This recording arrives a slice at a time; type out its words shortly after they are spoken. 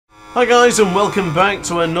Hi guys, and welcome back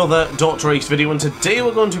to another DrAce video, and today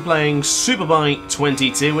we're going to be playing Superbike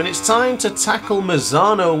 22, and it's time to tackle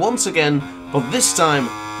Misano once again, but this time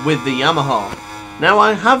with the Yamaha. Now,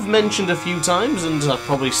 I have mentioned a few times, and I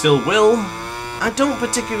probably still will, I don't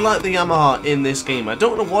particularly like the Yamaha in this game. I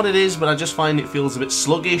don't know what it is, but I just find it feels a bit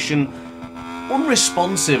sluggish and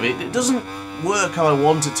unresponsive. It doesn't work how I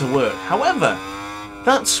want it to work. However,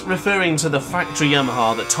 that's referring to the factory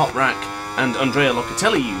Yamaha that Top Rack and Andrea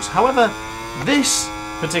Locatelli use. However, this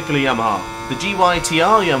particular Yamaha, the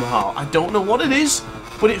GYTR Yamaha, I don't know what it is,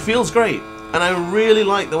 but it feels great, and I really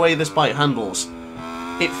like the way this bike handles.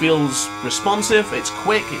 It feels responsive, it's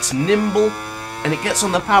quick, it's nimble, and it gets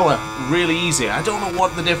on the power really easy. I don't know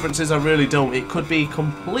what the difference is, I really don't. It could be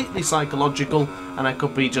completely psychological, and I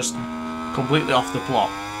could be just completely off the plot,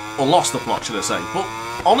 or lost the plot, should I say. But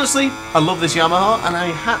honestly, I love this Yamaha, and I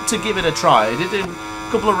had to give it a try. I did a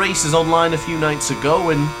couple of races online a few nights ago,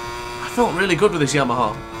 and I felt really good with this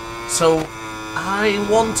Yamaha. So I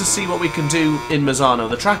want to see what we can do in Misano.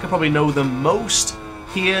 The track I probably know the most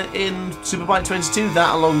here in Superbike 22,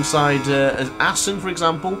 that alongside Assen, for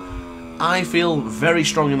example. I feel very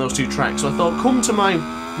strong in those two tracks, so I thought, come to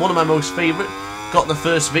one of my most favourite, got the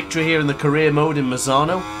first victory here in the career mode in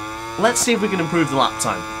Misano. Let's see if we can improve the lap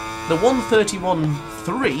time. The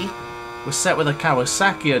 1:31.3 was set with a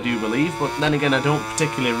Kawasaki, I do believe, but then again I don't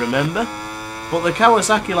particularly remember. But the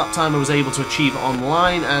Kawasaki lap time I was able to achieve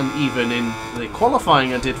online, and even in the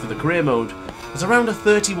qualifying I did for the career mode, was around a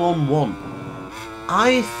 31.1.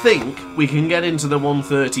 I think we can get into the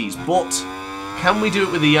 130s, but can we do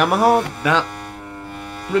it with the Yamaha? That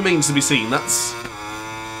remains to be seen. That's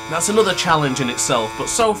another challenge in itself, but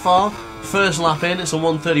so far, first lap in, it's a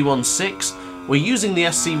 1:31.6. We're using the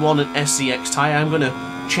SC1 and SCX tyre. I'm going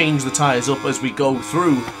to change the tyres up as we go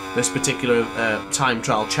through this particular time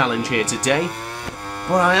trial challenge here today.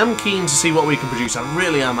 But I am keen to see what we can produce. I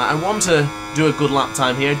really am. I want to do a good lap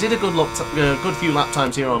time here. I did a good few lap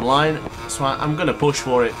times here online, so I'm going to push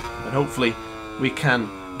for it, and hopefully we can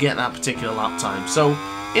get that particular lap time. So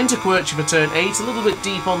into Querci for turn 8, a little bit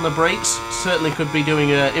deep on the brakes. Certainly could be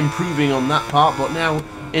doing improving on that part, but now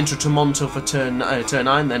into Tremonto for turn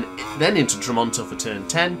 9, then into Tremonto for turn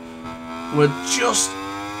 10. We're just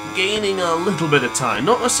gaining a little bit of time,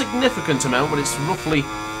 not a significant amount, but it's roughly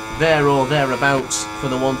there or thereabouts for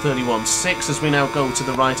the 1:31.6 as we now go to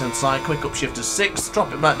the right hand side. Quick upshift to 6th,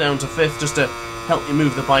 drop it back down to 5th just to help you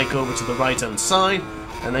move the bike over to the right hand side,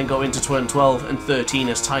 and then go into turn 12 and 13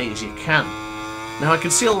 as tight as you can. Now I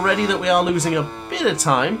can see already that we are losing a bit of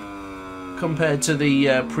time compared to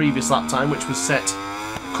the previous lap time, which was set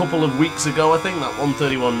a couple of weeks ago, I think, that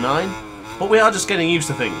 1:31.9, but we are just getting used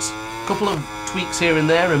to things. A couple of tweaks here and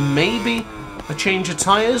there, and maybe a change of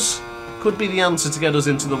tyres could be the answer to get us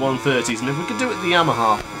into the 130s, and if we could do it with the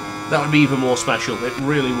Yamaha, that would be even more special. It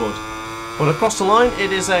really would. But across the line,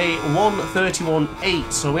 it is a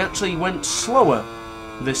 1:31.8, so we actually went slower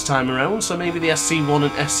this time around, so maybe the SC1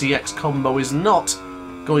 and SCX combo is not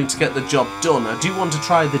going to get the job done. I do want to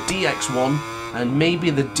try the DX1 and maybe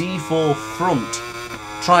the D4 front.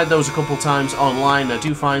 Tried those a couple times online. I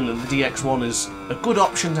do find that the DX1 is a good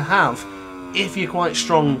option to have if you're quite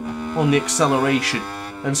strong on the acceleration.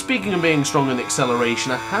 And speaking of being strong on the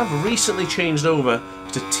acceleration, I have recently changed over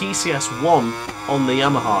to TCS1 on the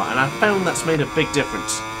Yamaha, and I found that's made a big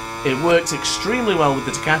difference. It works extremely well with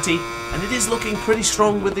the Ducati, and it is looking pretty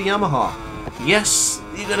strong with the Yamaha. Yes,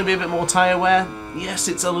 you're going to be a bit more tyre wear. Yes,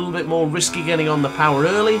 it's a little bit more risky getting on the power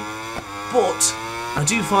early, but I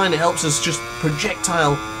do find it helps us just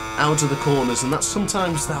projectile out of the corners, and that's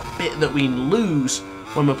sometimes that bit that we lose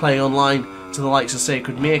when we're playing online to the likes of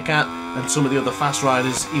Sacred Meerkat and some of the other fast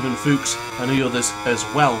riders, even Fuchs and the others as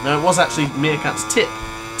well. Now, it was actually Meerkat's tip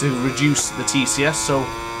to reduce the TCS, so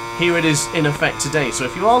here it is in effect today. So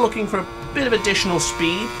if you are looking for a bit of additional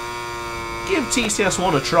speed, give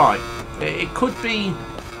TCS1 a try. It could be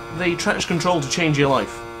the traction control to change your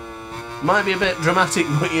life. Might be a bit dramatic,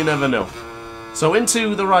 but you never know. So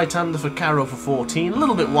into the right-hander for Caro for 14, a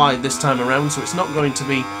little bit wide this time around, so it's not going to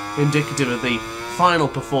be indicative of the final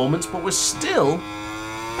performance, but we're still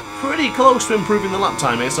pretty close to improving the lap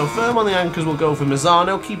time here. So firm on the anchors will go for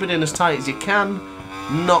Misano, keep it in as tight as you can.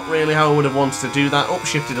 Not really how I would have wanted to do that,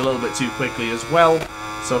 upshifted a little bit too quickly as well.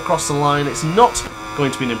 So across the line it's not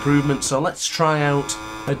going to be an improvement, so let's try out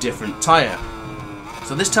a different tyre.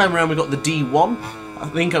 So this time around we got the D1. I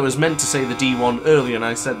think I was meant to say the D1 earlier and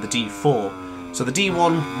I said the D4. So the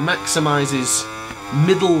D1 maximises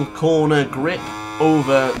middle corner grip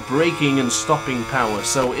over braking and stopping power.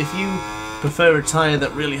 So if you prefer a tyre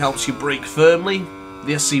that really helps you brake firmly,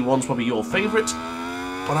 the SC1's probably your favourite.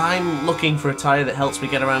 but I'm looking for a tyre that helps me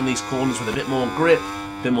get around these corners with a bit more grip,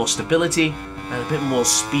 a bit more stability, and a bit more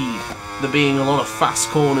speed. There being a lot of fast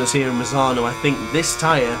corners here in Misano, I think this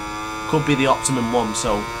tyre could be the optimum one.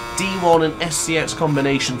 So D1 and SCX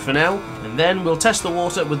combination for now, and then we'll test the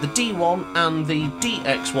water with the D1 and the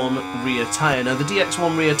DX1 rear tyre. Now the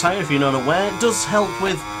DX1 rear tyre, if you're not aware, does help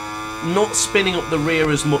with not spinning up the rear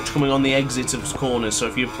as much coming on the exit of corners. So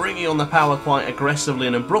if you're bringing on the power quite aggressively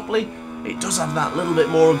and abruptly, it does have that little bit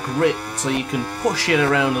more grip, so you can push it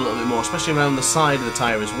around a little bit more, especially around the side of the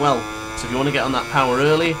tyre as well. So if you want to get on that power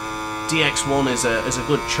early, DX1 is a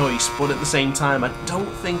good choice, but at the same time I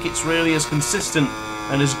don't think it's really as consistent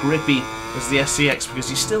and as grippy as the SCX,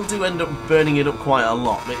 because you still do end up burning it up quite a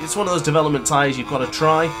lot. But it's one of those development tyres you've got to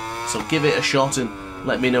try, so give it a shot and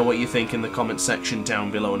let me know what you think in the comment section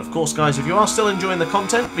down below. And of course guys, if you are still enjoying the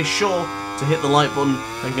content, be sure to hit the like button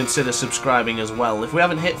and consider subscribing as well. If we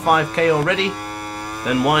haven't hit 5k already,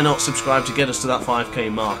 then why not subscribe to get us to that 5k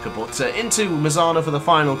marker. But into Misano for the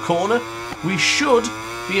final corner. We should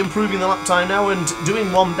be improving the lap time now and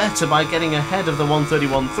doing one better by getting ahead of the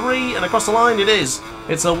 1:31.3, and across the line it is.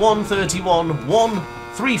 It's a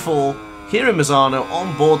 1:31.134 here in Misano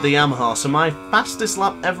on board the Yamaha. So my fastest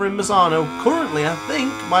lap ever in Misano, currently I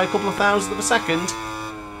think by a couple of thousandths of a second,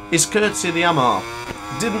 is courtesy of the Yamaha.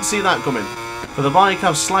 Didn't see that coming. For the bike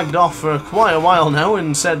I've slagged off for quite a while now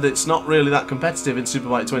and said that it's not really that competitive in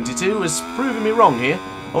Superbike 22 is proving me wrong here,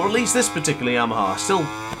 or at least this particular Yamaha. I still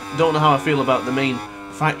don't know how I feel about the main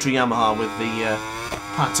factory Yamaha with the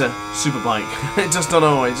Pata Superbike. I just don't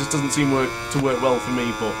know, it just doesn't seem to work well for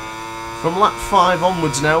me. But from lap 5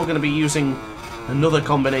 onwards now, we're going to be using another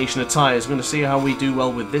combination of tyres. We're going to see how we do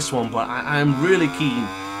well with this one, but I'm really keen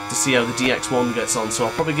to see how the DX1 gets on, so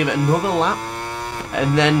I'll probably give it another lap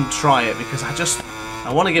and then try it, because I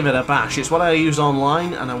want to give it a bash. It's what I use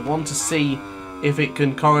online, and I want to see if it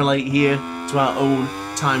can correlate here to our own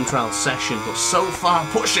time trial session. But so far,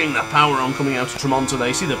 pushing the power on coming out of Tremonto there.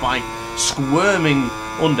 You see the bike squirming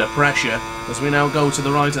under pressure as we now go to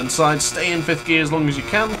the right hand side. Stay in 5th gear as long as you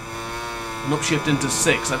can and upshift into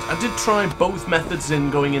 6th. I did try both methods in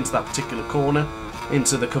going into that particular corner,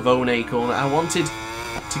 into the Cavone corner. I wanted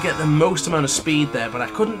to get the most amount of speed there, but I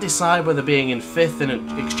couldn't decide whether being in 5th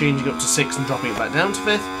and exchanging up to 6th and dropping it back down to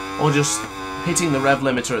 5th, or just hitting the rev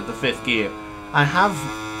limiter at the 5th gear. I have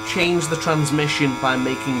changed the transmission by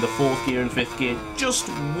making the 4th gear and 5th gear just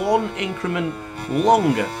one increment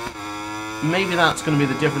longer. Maybe that's going to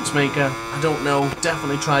be the difference maker. I don't know.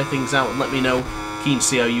 Definitely try things out and let me know. Keen to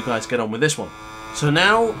see how you guys get on with this one. So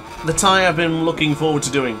now, the tyre I've been looking forward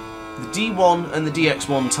to doing. The D1 and the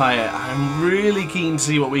DX1 tyre. I'm really keen to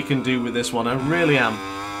see what we can do with this one. I really am.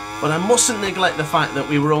 But I mustn't neglect the fact that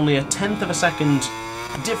we were only a 1/10 of a second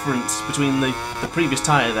difference between the previous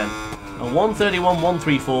tyre then. A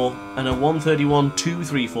 1:31.134 and a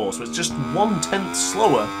 1:31.234. So it's just 1/10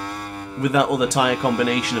 slower with that other tyre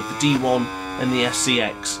combination of the D1 and the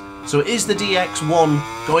SCX. So is the DX1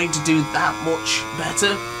 going to do that much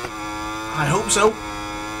better? I hope so.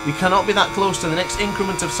 We cannot be that close to the next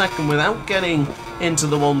increment of second without getting into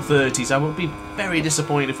the 130s. I would be very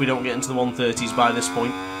disappointed if we don't get into the 130s by this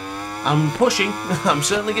point. I'm pushing. I'm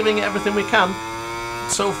certainly giving it everything we can.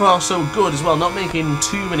 So far so good as well, not making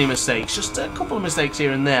too many mistakes. Just a couple of mistakes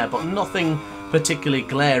here and there, but nothing particularly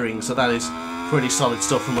glaring, so that is pretty solid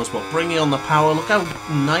stuff from us. But bringing on the power, look how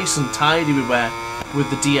nice and tidy we were with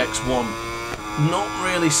the DX1. Not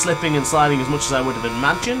really slipping and sliding as much as I would have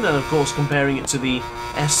imagined, and of course comparing it to the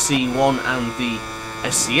SC1 and the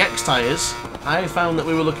SCX tyres, I found that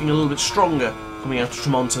we were looking a little bit stronger coming out of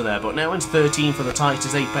Tremonto there. But now into 13 for the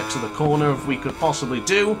tightest apex of the corner if we could possibly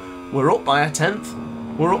do. We're up by a 1/10.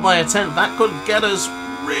 We're up by a 1/10. That could get us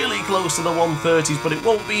really close to the 130s, but it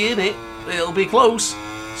won't be in it. It'll be close.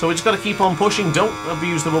 So we just got to keep on pushing. Don't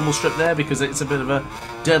abuse the rumble strip there because it's a bit of a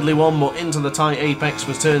deadly one. But into the tight apex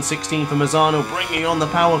was turn 16 for Misano, bringing on the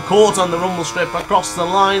power, caught on the rumble strip across the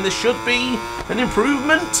line. This should be an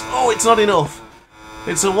improvement. Oh, it's not enough.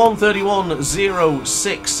 It's a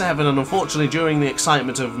 1:31.067, and unfortunately during the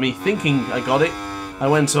excitement of me thinking I got it, I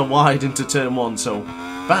went so wide into turn 1. So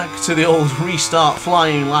back to the old restart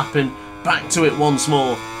flying lap and back to it once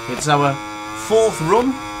more. It's our 4th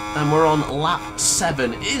run, and we're on lap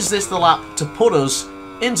 7. Is this the lap to put us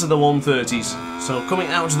into the 130s? So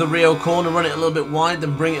coming out to the Rio corner, run it a little bit wide,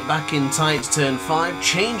 then bring it back in tight to turn 5.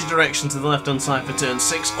 Change direction to the left hand side for turn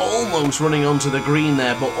 6. Almost running onto the green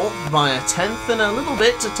there, but up by a 1/10 and a little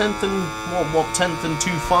bit to 10th and what 10th and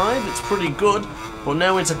 2.5. It's pretty good. But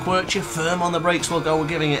now into Quercia, firm on the brakes we'll go.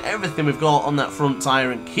 We're giving it everything we've got on that front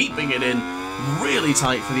tyre and keeping it in really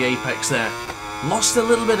tight for the apex there. Lost a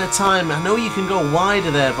little bit of time. I know you can go wider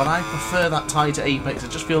there, but I prefer that tighter apex. I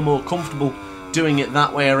just feel more comfortable doing it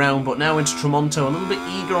that way around. But now into Tramonto, a little bit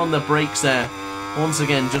eager on the brakes there. Once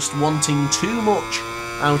again, just wanting too much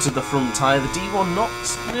out of the front tyre. The D1 not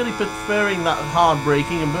really preferring that hard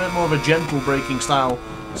braking, and more of a gentle braking style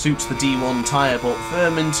suits the D1 tyre. But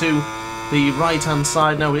firm into the right hand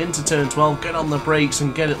side now into turn 12, get on the brakes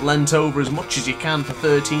and get it leant over as much as you can for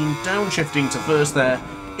 13. Downshifting to first there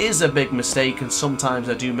is a big mistake, and sometimes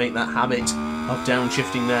I do make that habit of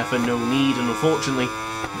downshifting there for no need, and unfortunately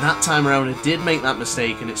that time around I did make that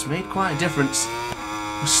mistake and it's made quite a difference.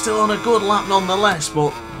 We're still on a good lap nonetheless,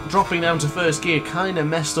 but dropping down to first gear kind of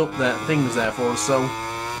messed up things there for us, so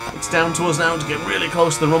it's down to us now to get really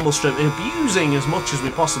close to the rumble strip, abusing as much as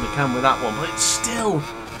we possibly can with that one, but it's still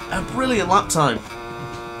a brilliant lap time.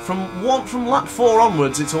 From lap 4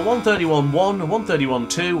 onwards, it's a 131.1, a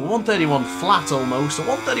 131.2, a 131 flat almost, a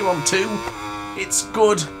 131.2. It's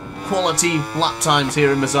good quality lap times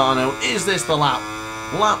here in Misano. Is this the lap?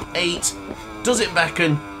 Lap 8. Does it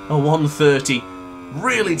beckon a 130?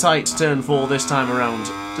 Really tight to turn 4 this time around.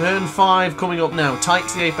 Turn 5 coming up now. Tight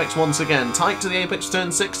to the apex once again. Tight to the apex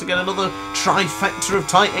turn 6 to get another trifecta of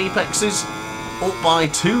tight apexes. Up by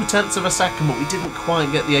 0.2 of a second, but we didn't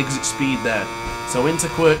quite get the exit speed there. So into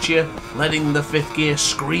Quercia, letting the 5th gear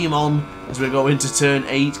scream on as we go into turn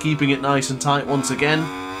 8, keeping it nice and tight once again.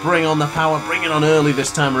 Bring on the power, bring it on early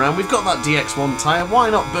this time around. We've got that DX1 tyre, why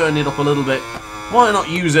not burn it up a little bit? Why not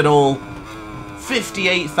use it all?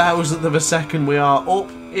 58,000th of a second we are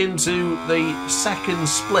up into the second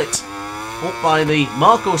split. Up by the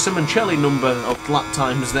Marco Simoncelli number of lap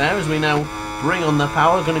times there as we now bring on the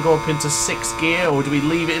power. Going to go up into 6th gear, or do we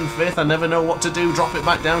leave it in 5th? I never know what to do. Drop it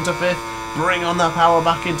back down to 5th. Bring on the power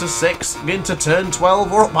back into 6th. Into turn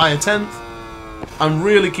 12. We're up by a 10th. I'm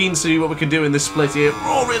really keen to see what we can do in this split here. We're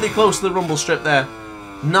all really close to the rumble strip there.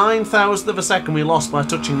 9,000th of a second we lost by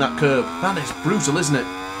touching that curb. That is brutal, isn't it?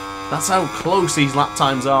 That's how close these lap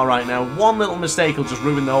times are right now. One little mistake will just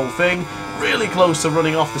ruin the whole thing. Really close to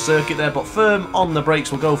running off the circuit there, but firm on the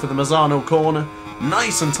brakes. We'll go for the Misano corner.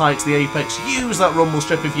 Nice and tight to the apex. Use that rumble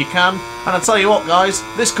strip if you can. And I tell you what, guys,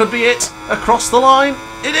 this could be it. Across the line,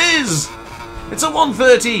 it is! It's a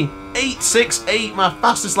 1:30.868, my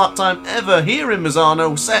fastest lap time ever here in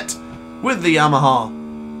Misano, set with the Yamaha.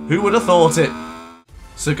 Who would have thought it?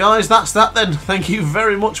 So guys, that's that then. Thank you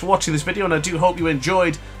very much for watching this video, and I do hope you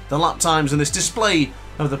enjoyed the lap times and this display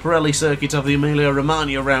of the Pirelli circuit of the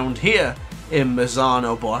Emilia-Romagna round here in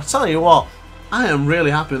Misano. But I tell you what, I am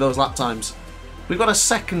really happy with those lap times. We've got a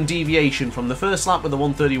second deviation from the first lap with a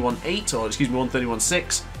 1:31.8, or excuse me,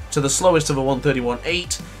 1:31.6, to the slowest of a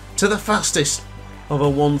 1:31.8, to the fastest of a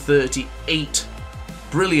 1:38.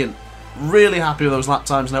 Brilliant. Really happy with those lap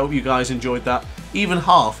times, and I hope you guys enjoyed that even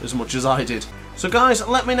half as much as I did. So guys,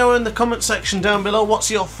 let me know in the comment section down below, what's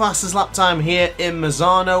your fastest lap time here in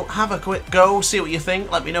Misano. Have a quick go, see what you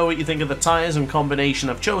think. Let me know what you think of the tyres and combination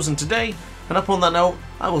I've chosen today. And up on that note,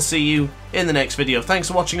 I will see you in the next video. Thanks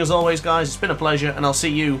for watching as always, guys. It's been a pleasure, and I'll see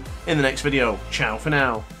you in the next video. Ciao for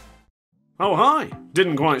now. Oh hi,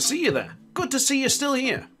 didn't quite see you there. Good to see you're still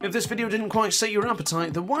here. If this video didn't quite set your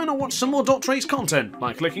appetite, then why not watch some more DrAce content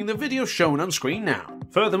by clicking the video shown on screen now.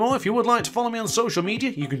 Furthermore, if you would like to follow me on social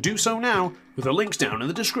media, you can do so now with the links down in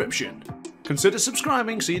the description. Consider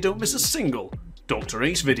subscribing so you don't miss a single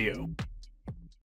DrAce video.